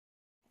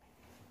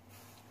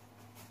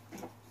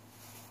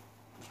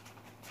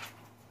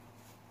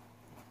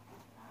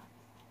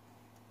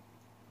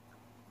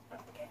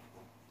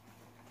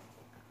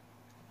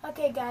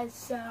Okay guys,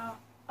 so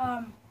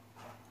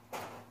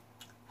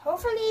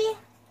hopefully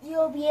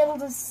you'll be able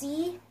to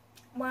see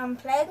what I'm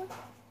playing.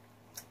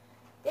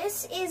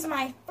 This is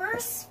my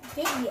first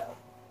video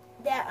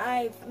that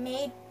I've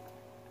made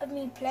of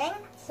me playing,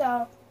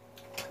 so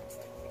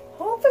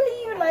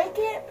hopefully you like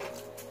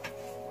it.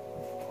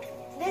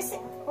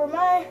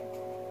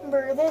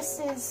 Remember,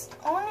 this is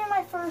only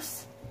my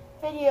first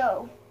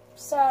video,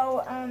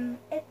 so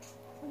it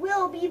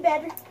will be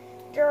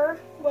better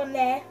one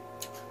day.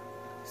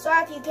 So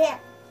if you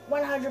can't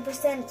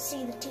 100%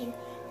 see the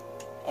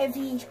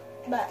TV,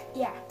 but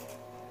yeah.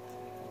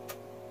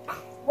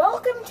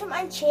 Welcome to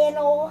my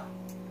channel.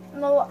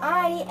 Hello,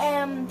 I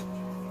am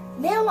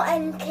Lil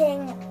and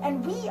King,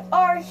 and we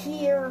are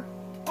here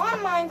on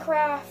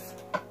Minecraft.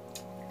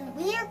 And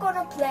we are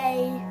gonna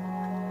play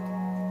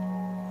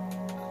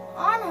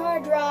on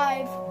hard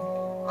drive,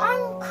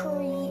 on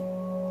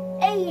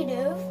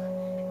creative.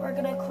 We're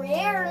gonna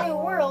create our new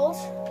world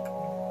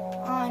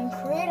on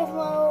creative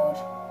mode.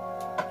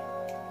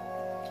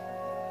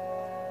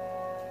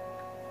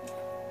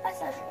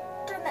 Let's actually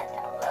turn that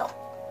down a little.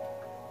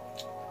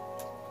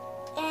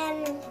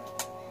 And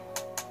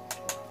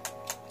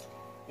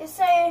just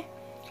say,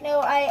 no,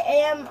 I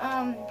am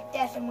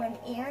deaf in one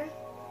ear.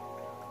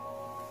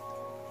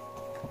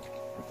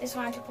 Just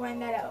wanted to point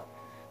that out.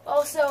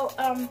 Also,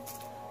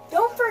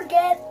 don't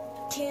forget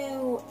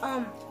to,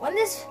 when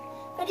this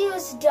video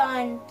is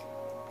done,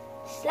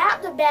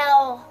 slap the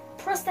bell,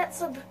 press that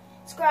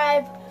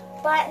subscribe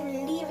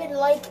button, leave it a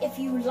like if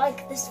you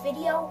like this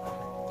video.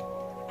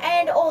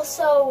 And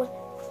also,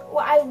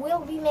 I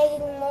will be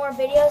making more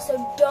videos, so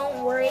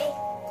don't worry.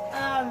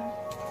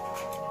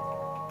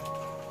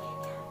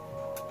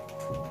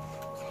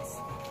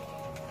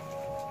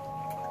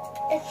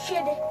 It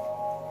should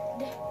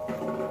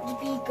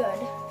be good.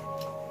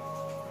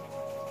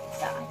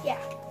 So,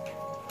 yeah.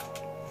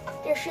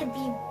 There should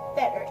be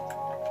better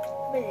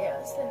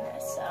videos than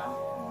this, so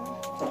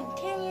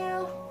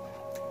continue.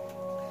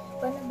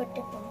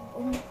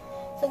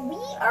 So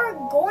we are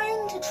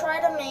going to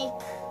try to make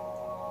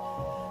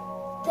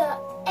the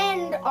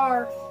end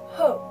our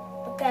hope,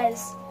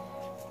 because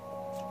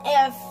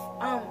if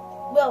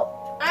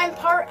well, I'm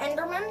part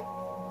Enderman.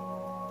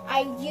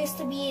 I used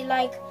to be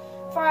like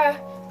part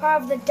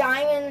of the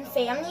Diamond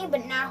family,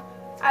 but now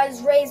I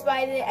was raised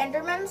by the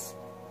Endermans,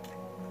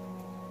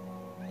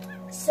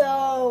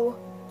 so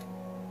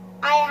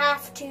I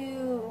have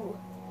to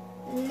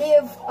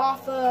live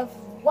off of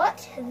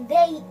what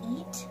they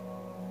eat,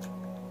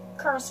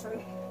 curse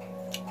fruit.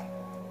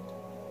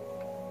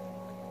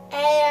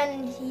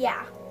 And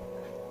yeah.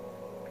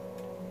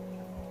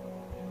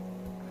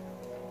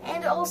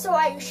 And also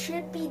I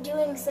should be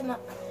doing some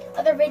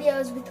other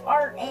videos with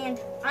art, and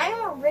I'm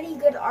a really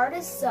good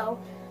artist, so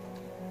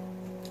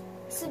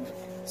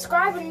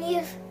subscribe and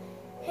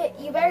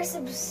you better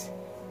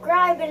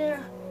subscribe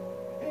and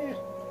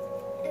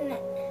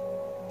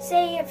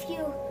say if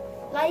you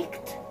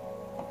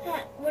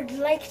would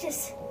like to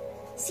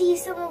see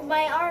some of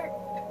my art,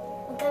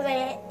 because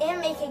I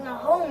am making a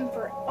home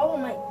for all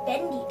my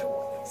bendy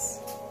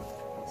toys.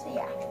 So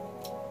yeah,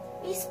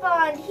 we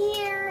spawned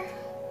here.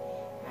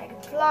 I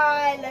can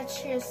fly.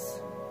 Let's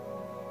just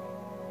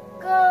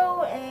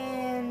go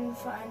and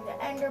find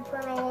the ender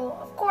pearl.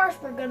 Of course,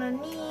 we're gonna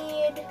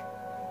need.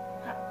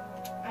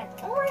 I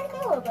already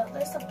knew about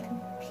this. I've been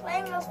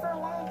playing this for a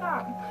long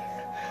time.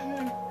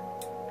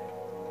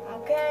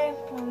 Okay,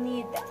 we'll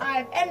need the eye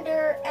of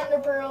ender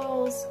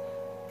pearls.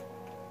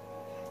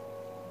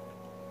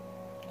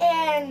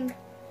 And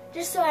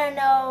just so I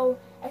know,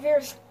 if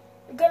you're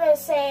gonna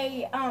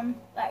say,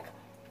 like,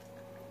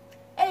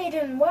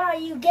 Aiden, why are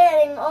you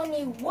getting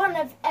only one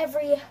of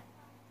every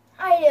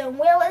item?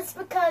 Well, it's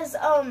because,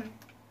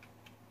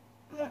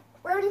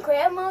 we're in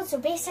creative mode, so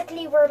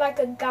basically we're like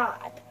a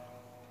god.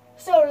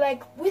 So,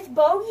 like, with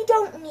bow, you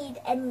don't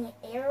need any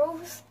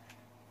arrows,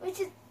 which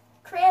is,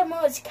 creative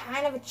mode is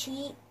kind of a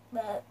cheat,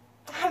 but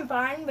I'm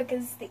fine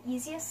because it's the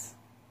easiest.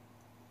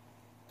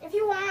 If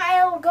you want,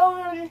 I'll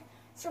go in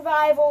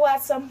survival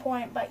at some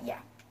point, but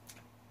yeah.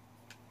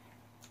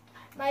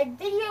 My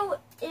video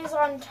is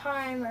on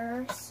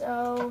timer,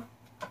 so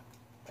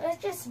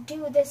let's just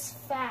do this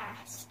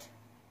fast.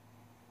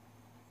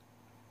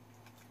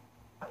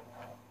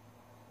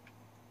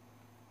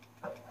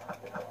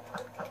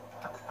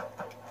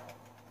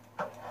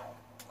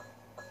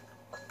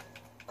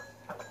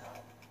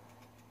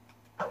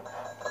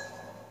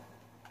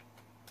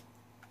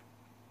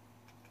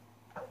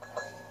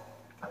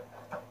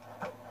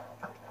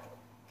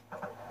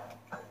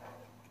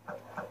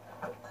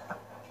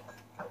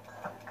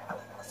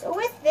 So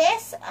with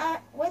this,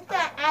 with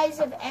the eyes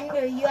of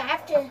ender, you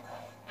have to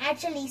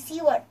actually see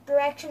what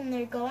direction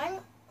they're going,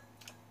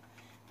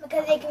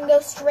 because they can go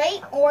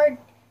straight or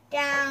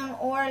down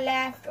or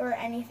left or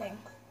anything.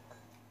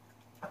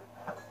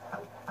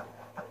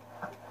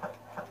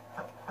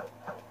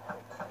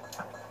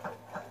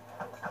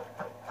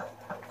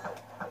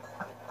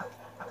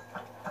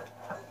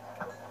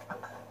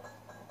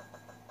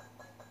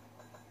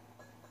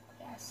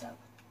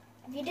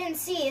 If you didn't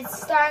see,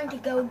 it's starting to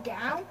go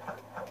down.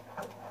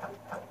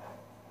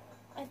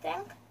 I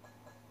think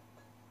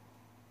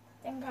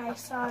I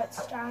saw it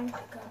starting to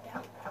go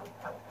down.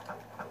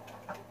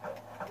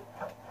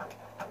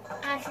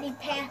 Actually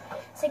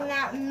passing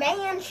that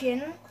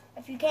mansion,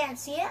 if you can't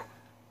see it,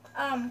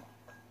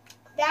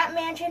 that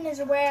mansion is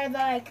where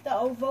the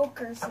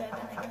evokers live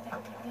and everything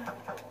like that.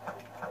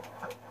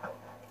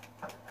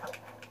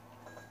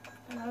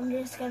 And I'm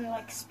just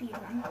gonna speed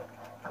run.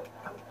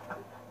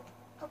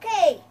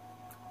 Okay,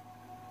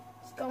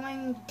 it's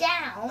going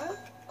down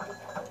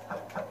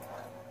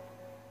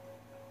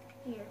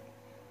here.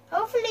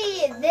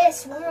 Hopefully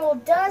this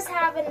world does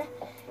have an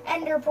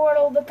ender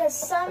portal, because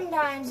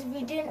sometimes, if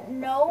you didn't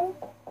know,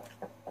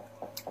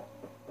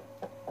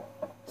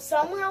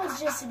 some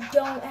worlds just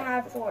don't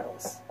have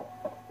portals.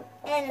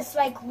 And it's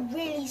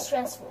really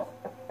stressful.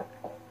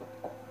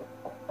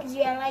 Because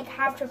you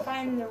have to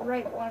find the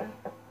right one.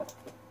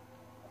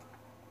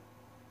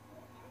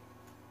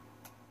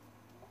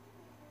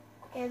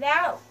 Yeah,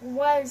 that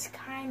was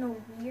kind of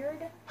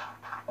weird.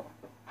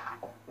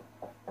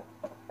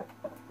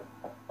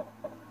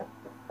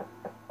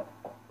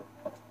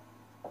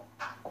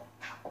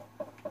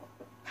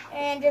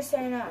 And just so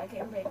you know, I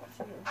can break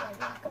through the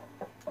bedrock.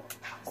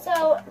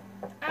 So,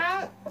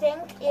 I don't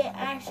think it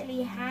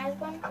actually has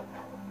one.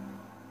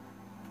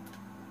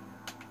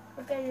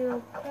 Because it'll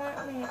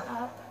point me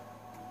up.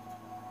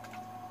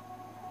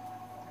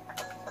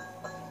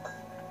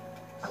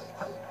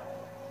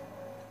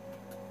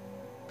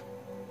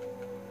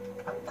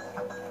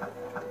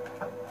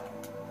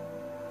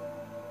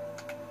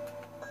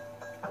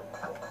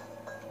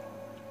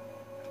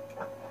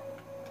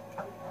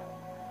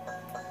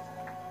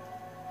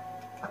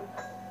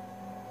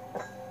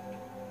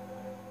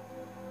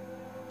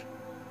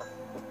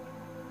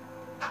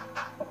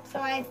 So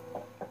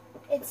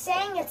it's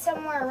saying it's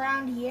somewhere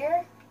around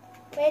here,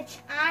 which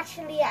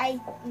actually I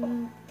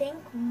think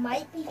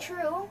might be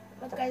true,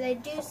 because I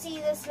do see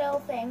this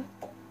little thing.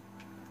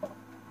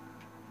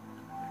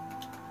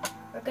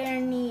 We're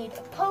gonna need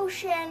a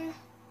potion,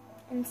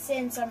 and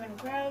since I'm in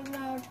ground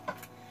mode,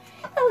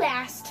 the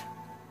last.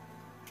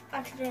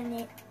 Actually, I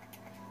need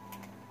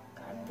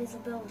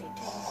invisibility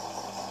too.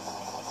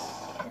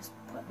 Just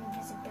put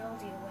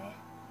invisibility away.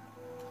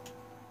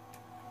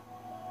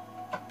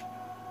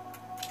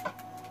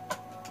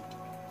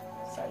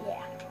 So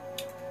yeah.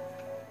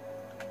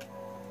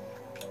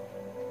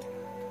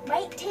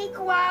 Might take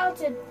a while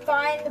to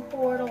find the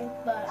portal,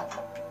 but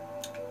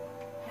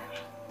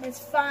it's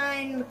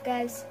fine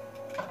because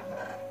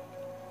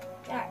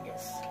that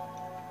just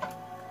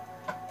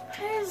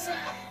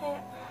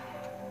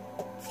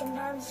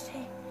sometimes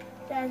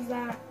does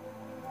that.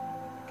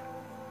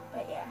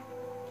 But yeah,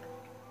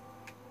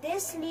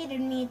 this leaded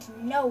me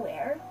to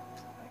nowhere,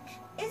 which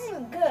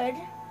isn't good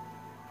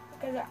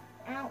because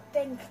I don't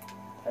think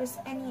there's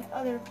any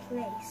other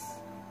place.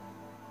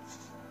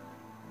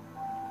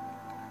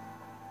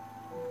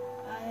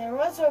 There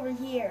was over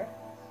here.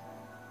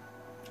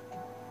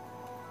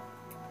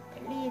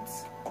 It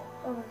leads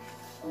over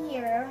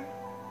here.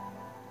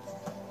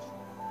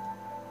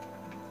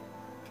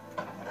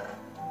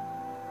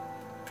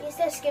 At least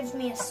this gives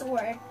me a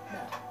sword.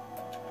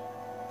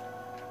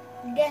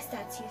 I guess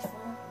that's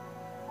useful.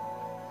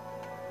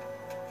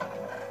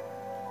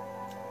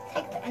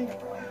 Take the ender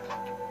pearl.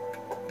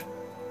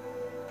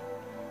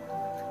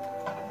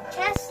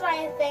 Chests,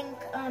 I think,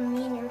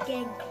 mean you're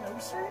getting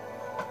closer.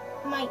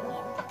 Might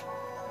mean.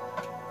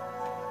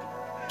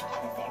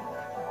 I think.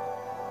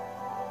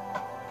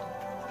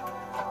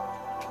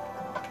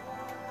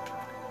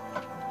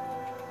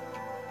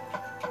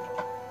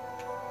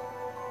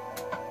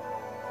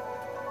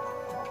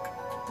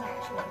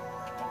 Actually,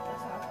 take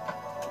this off.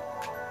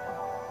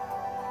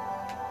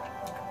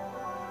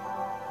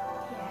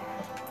 Yeah.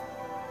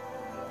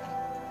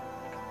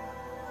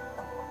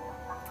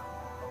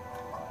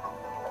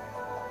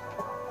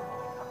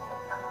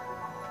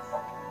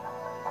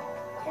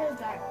 Here's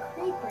that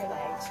creeper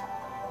that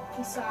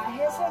you saw.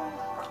 Here's him.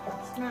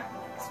 It's not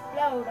gonna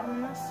explode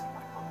on us.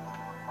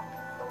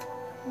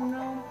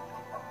 No.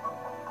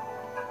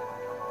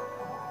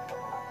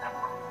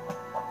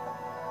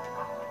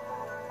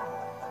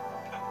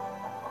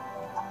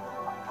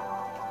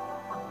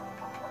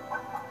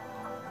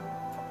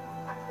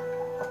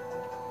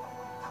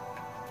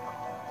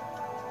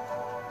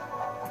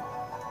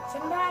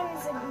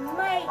 Sometimes it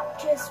might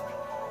just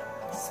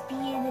be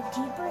the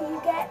deeper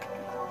you get.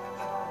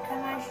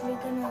 I'm actually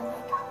gonna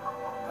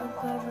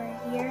look over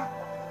here.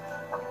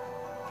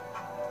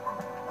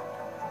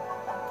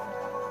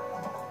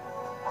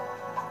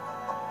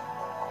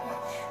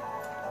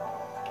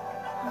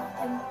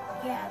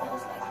 Yeah,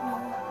 there's no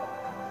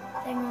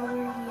thing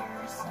over here,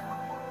 so.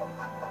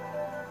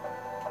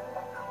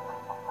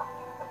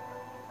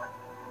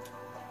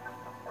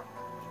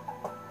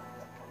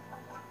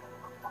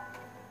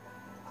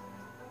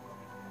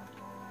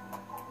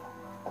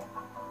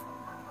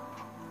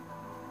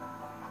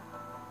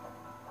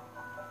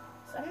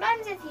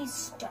 Sometimes if you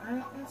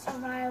start in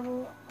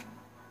survival,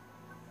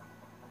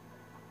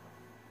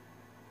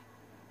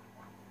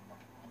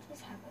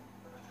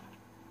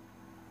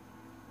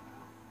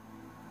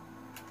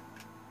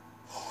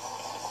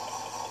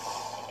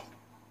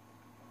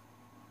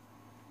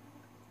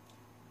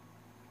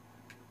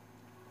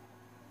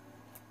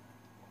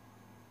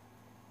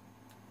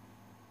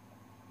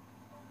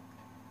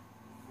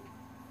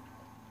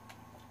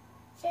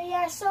 So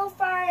yeah, so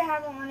far I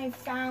haven't really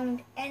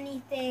found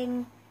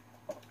anything.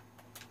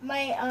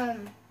 Might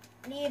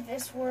leave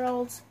this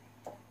world.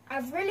 I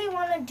really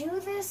want to do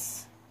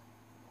this,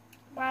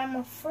 but I'm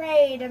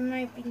afraid I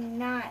might be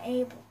not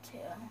able to.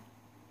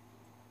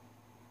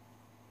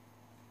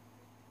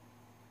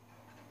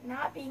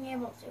 Not being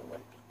able to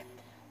would be good.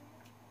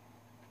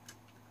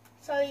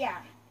 So yeah,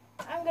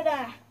 I'm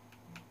gonna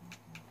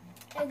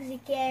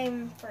exit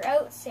game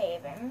without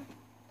saving,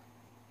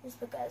 just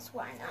because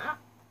why not?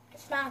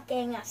 It's not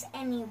getting us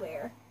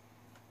anywhere.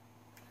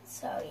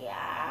 So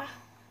yeah.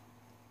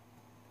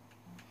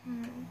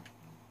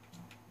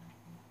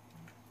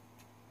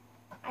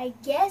 I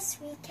guess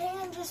we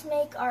can just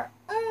make our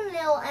own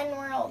little end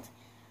world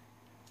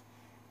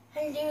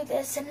and do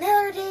this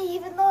another day,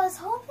 even though I was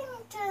hoping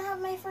to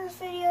have my first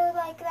video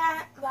like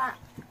that. But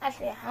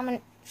actually, how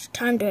much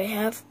time do I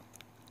have?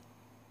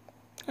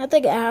 I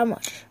think I have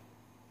much.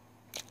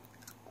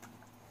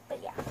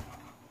 But yeah,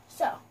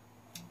 so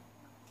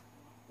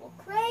we'll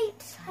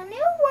create a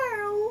new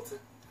world,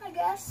 I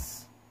guess.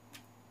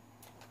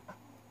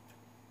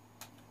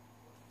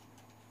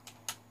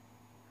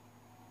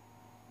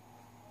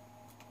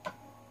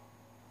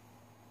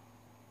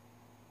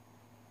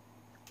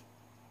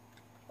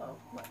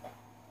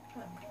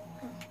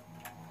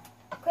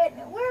 Create a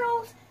new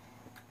world.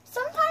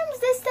 Sometimes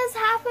this does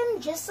happen,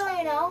 just so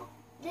you know.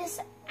 This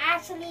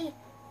actually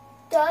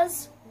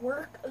does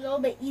work a little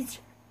bit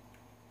easier.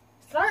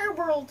 Start your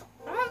world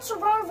on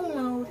survival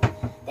mode,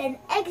 then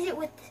exit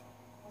with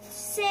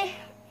save,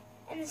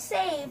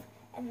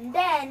 and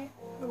then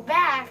go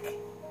back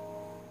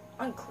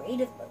on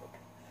creative mode.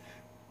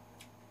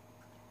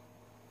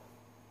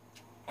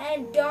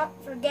 And don't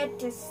forget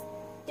to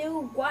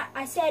do what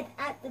I said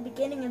at the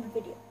beginning of the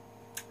video.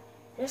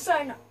 Just so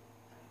I know.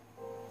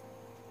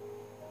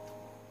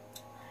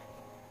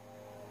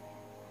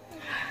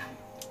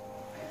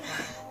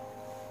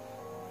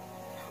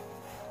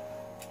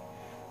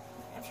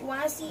 If you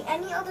want to see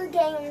any other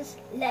games,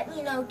 let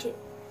me know too.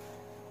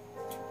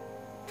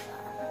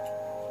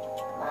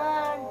 Come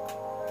on.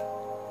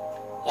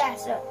 Yeah,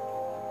 so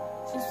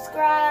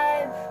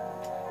subscribe,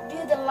 do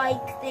the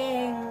like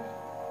thing,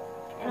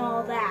 and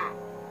all that.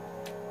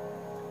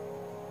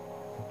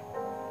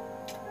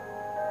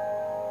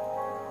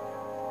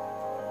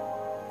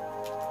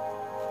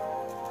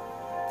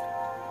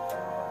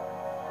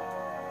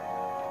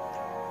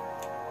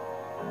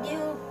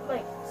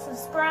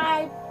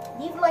 Subscribe,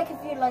 leave a like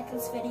if you like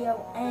this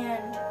video,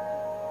 and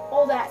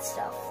all that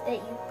stuff that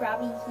you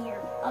probably hear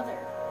others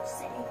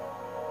say.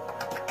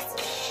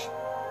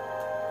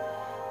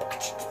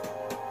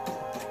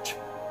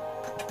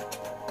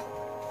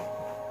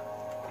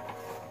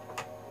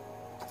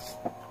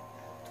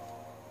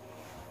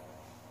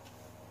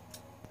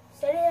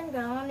 Steady and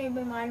gone, you've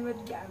been mine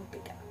with down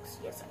pickaxe.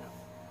 Yes, I know.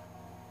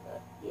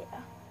 But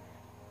yeah.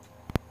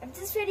 If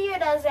this video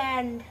does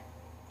end,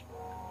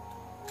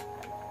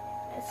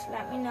 just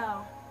let me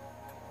know.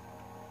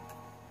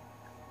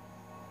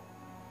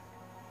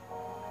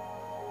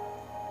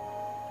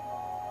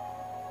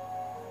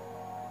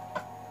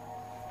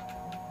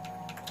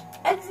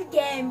 Exit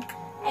game,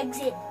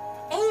 exit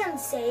and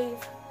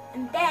save,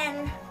 and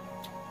then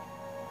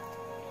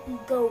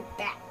go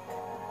back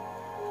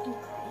in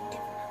creative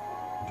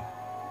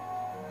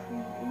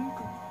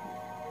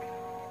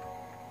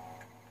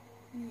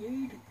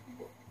mode.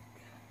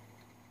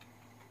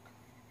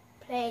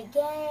 Play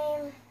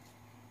game.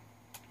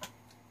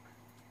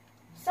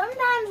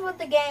 Sometimes what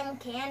the game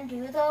can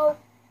do, though,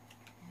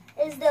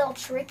 is they'll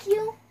trick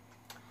you.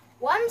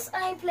 Once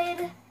I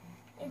played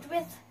it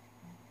with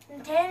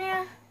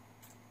Nintendo,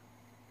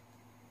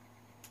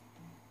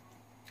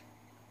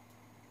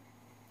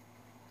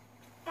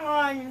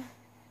 on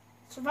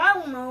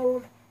survival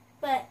mode,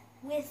 but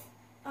with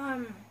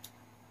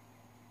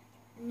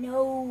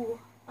no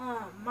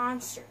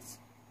monsters.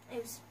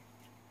 It was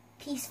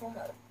peaceful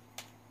mode.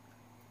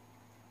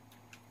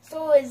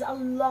 So it was a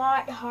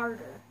lot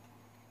harder.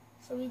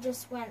 So we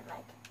just went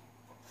like,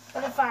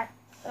 put a fire,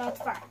 put out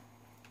the fire,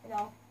 you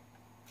know.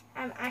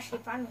 I'm actually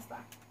fine with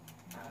fire.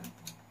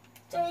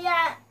 So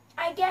yeah,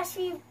 I guess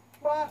we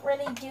won't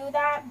really do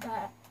that,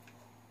 but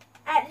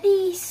at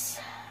least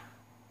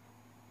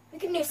we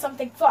can do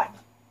something fun.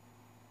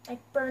 Like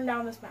burn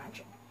down this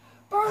mansion.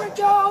 Burn it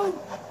down!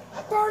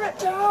 Burn it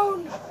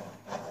down!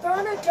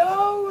 Burn it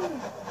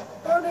down!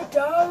 Burn it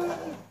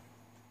down!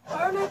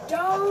 Burn it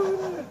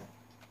down!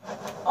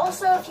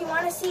 Also, if you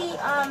want to see,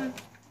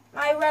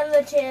 my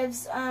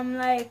relatives,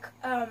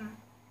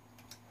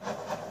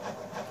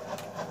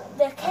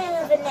 the King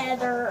of the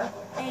Nether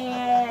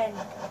and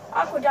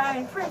Aqua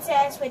Diamond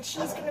Princess, which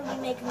she's going to be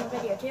making a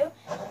video too.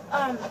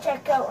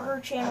 Check out her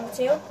channel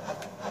too.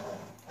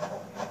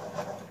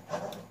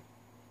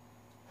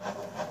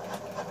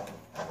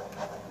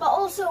 But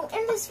also,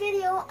 in this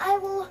video, I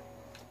will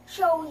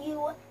show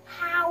you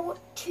how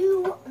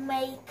to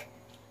make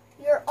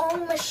your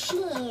own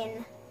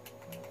machine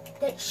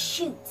that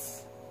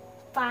shoots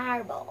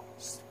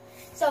fireballs.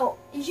 So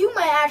you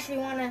might actually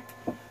want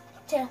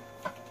to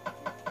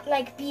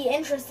like be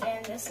interested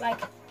in this. Like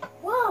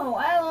Whoa,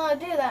 I don't want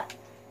to do that.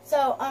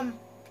 So,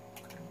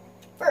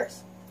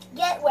 first,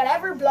 get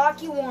whatever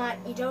block you want.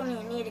 You don't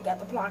even need to get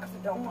the block if you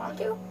don't want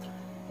to.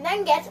 And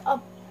then get a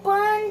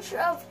bunch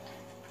of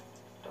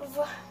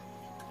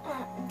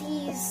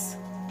these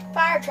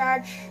fire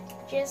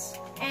charges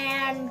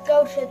and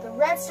go to the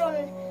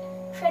redstone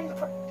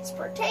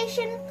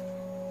transportation.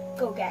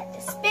 Go get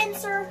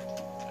dispenser.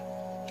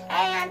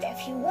 And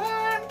if you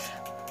want,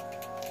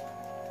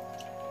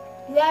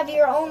 you have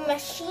your own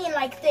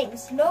machine-like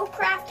things. No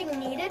crafting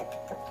needed.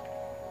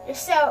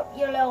 Just set up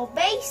your little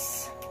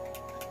base.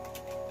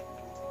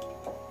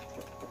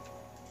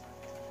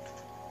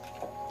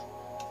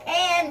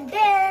 And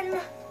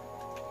then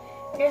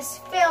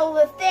just fill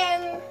the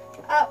thing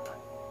up.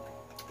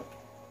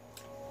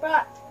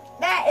 But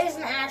that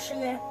isn't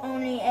actually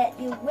only it.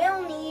 You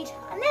will need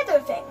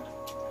another thing,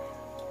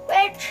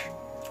 which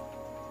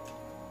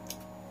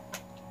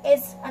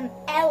is an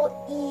lever.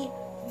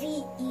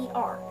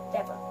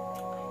 Lever.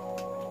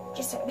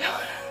 Just so you know.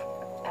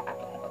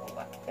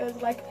 It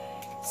was like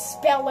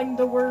spelling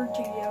the word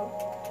to you.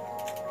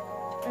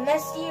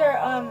 Unless you're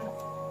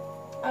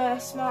a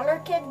smaller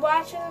kid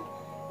watching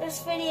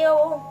this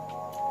video,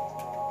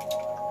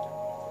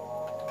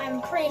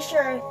 I'm pretty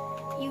sure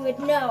you would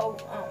know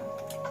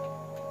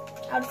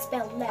how to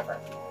spell lever. I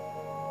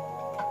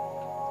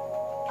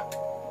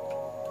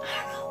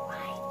don't know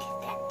why I did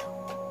that though.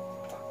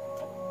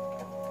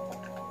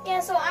 Yeah,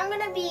 so I'm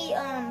gonna be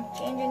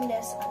changing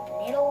this a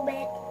little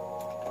bit,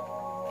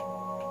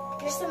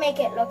 just to make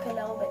it look a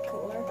little bit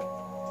cooler.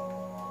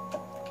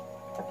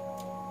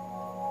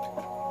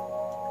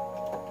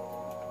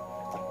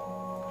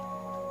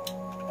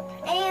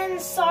 And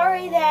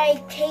sorry that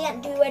I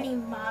can't do any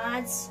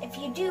mods. If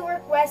you do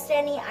request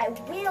any, I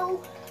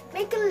will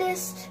make a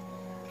list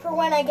for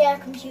when I get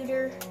a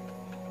computer.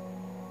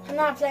 I'm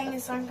not playing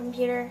this on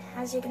computer,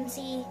 as you can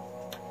see.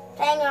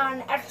 Playing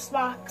on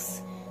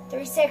Xbox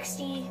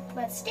 360,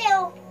 but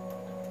still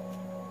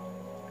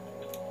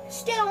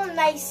a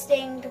nice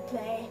thing to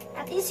play.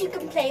 At least you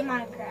can play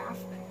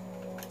Minecraft.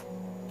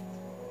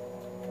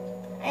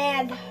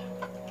 And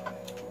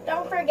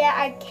don't forget,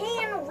 I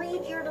can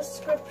read your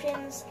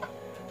descriptions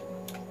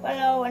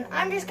below, and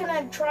I'm just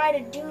gonna try to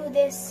do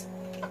this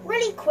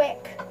really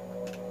quick.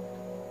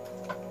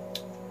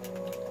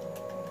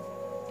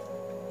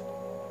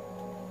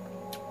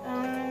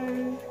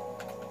 And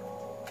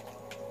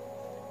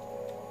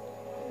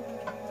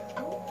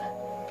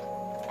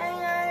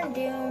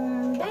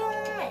boom,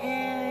 boom,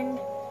 and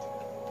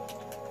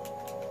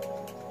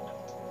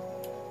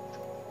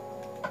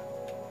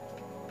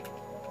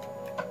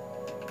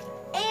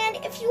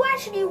if you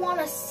actually want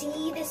to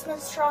see this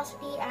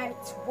monstrosity at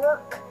its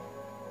work,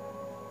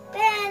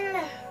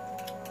 then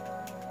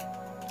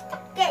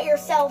get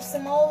yourself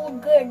some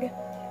old good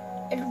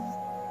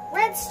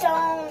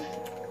redstone,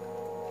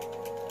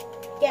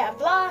 get a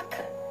block,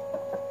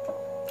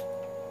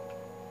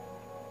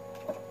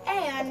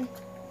 and,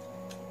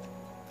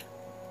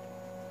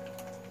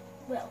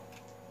 well,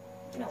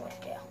 you know what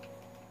to do.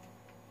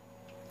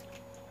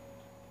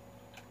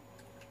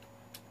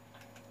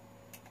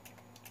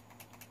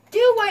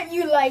 Do what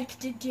you like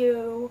to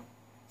do.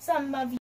 Some of you